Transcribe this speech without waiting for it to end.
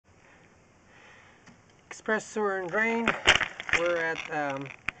Express Sewer and Drain. We're at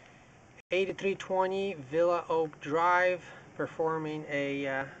 8320 Villa Oak Drive, performing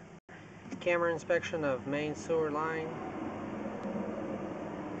a camera inspection of main sewer line.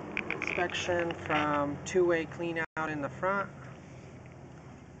 Inspection from two-way clean out in the front.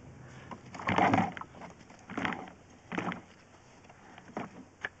 I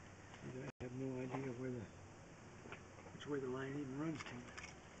have no idea which way the line even runs to.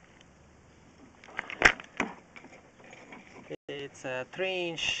 It's a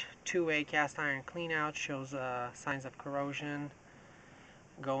 3-inch two-way cast iron clean out, shows signs of corrosion,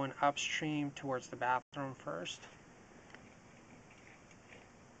 going upstream towards the bathroom first.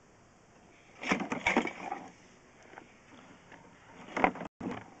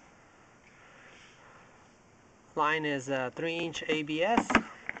 Line is 3-inch ABS.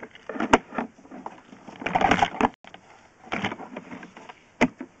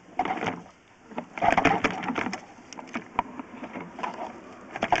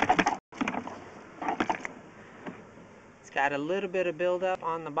 It's got a little bit of buildup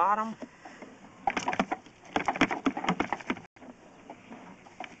on the bottom.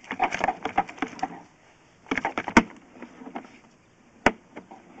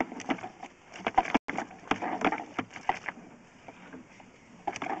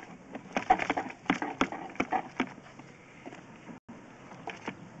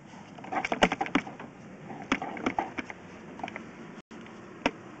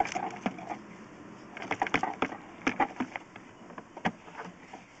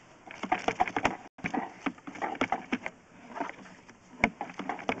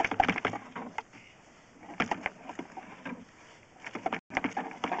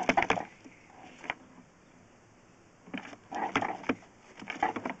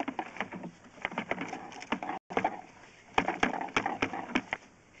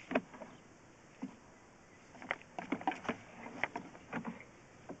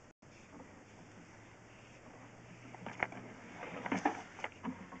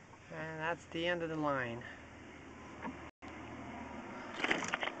 And that's the end of the line.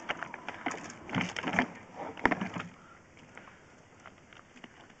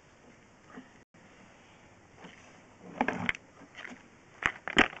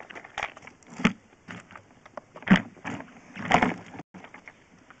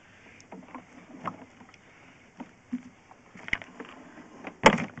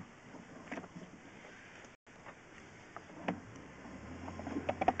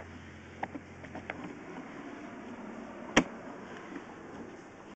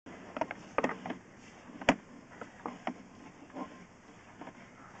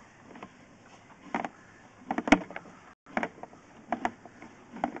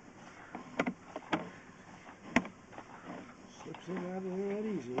 Slips in out of there that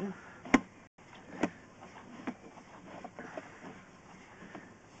easy, huh?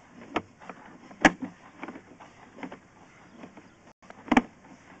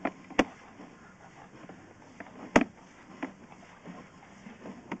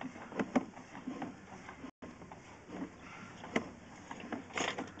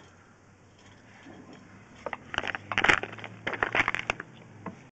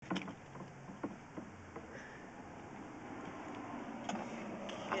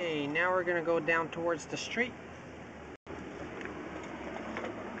 Okay, now we're gonna go down towards the street.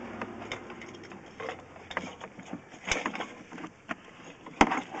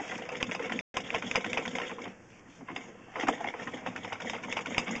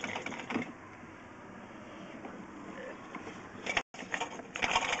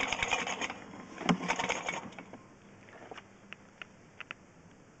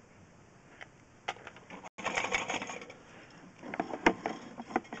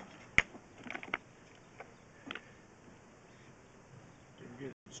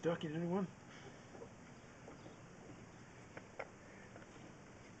 Stuck in anyone?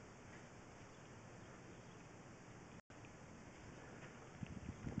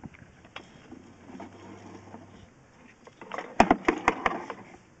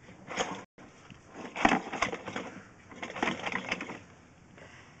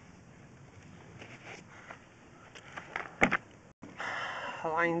 The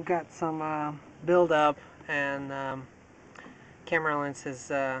line got some buildup, and camera lens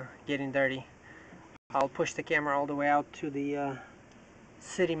is getting dirty. I'll push the camera all the way out to the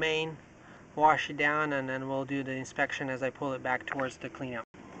city main, wash it down, and then we'll do the inspection as I pull it back towards the cleanup.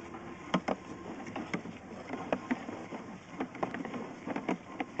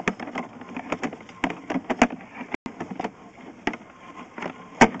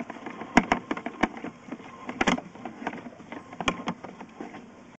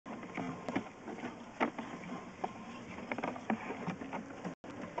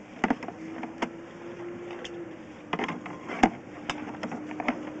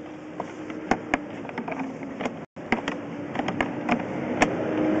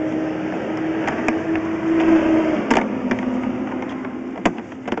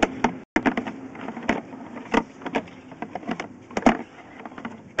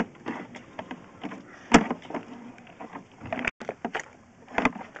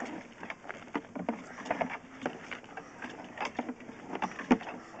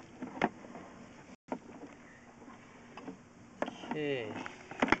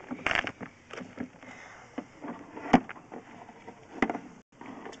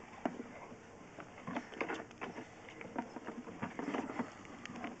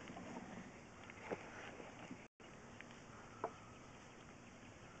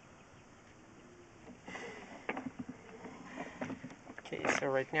 Okay, so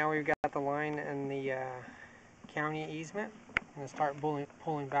right now we've got the line in the county easement. I'm going to start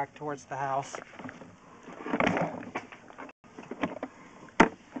pulling back towards the house.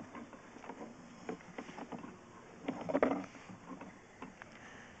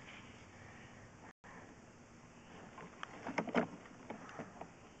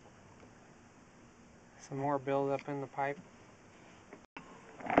 Some more buildup in the pipe.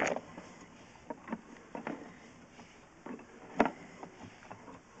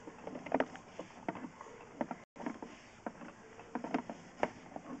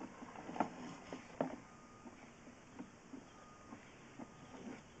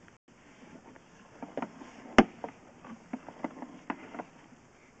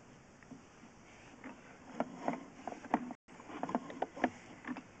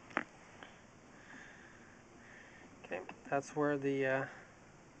 Okay, that's where the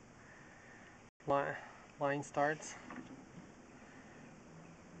line starts.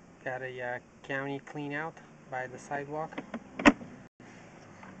 Got a county clean out by the sidewalk.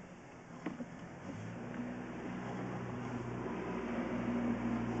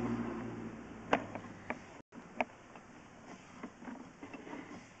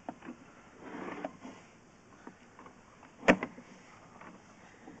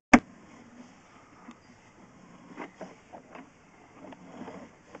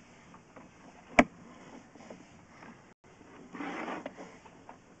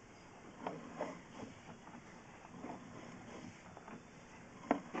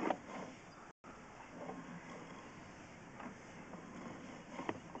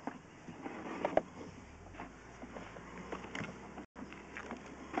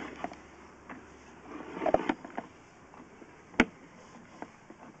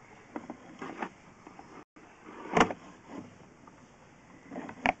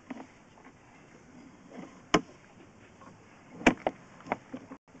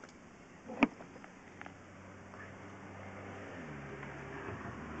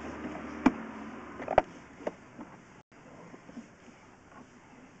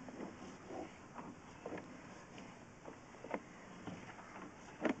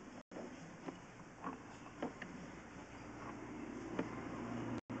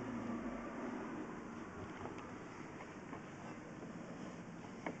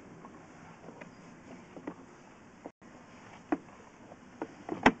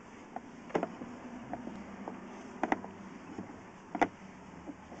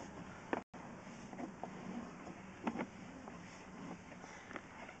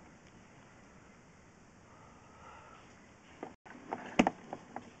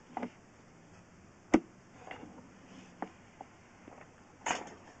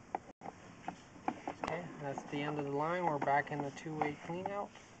 Okay, that's the end of the line. We're back in the two-way clean out.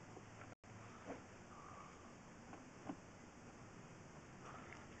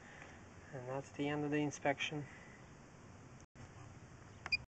 And that's the end of the inspection.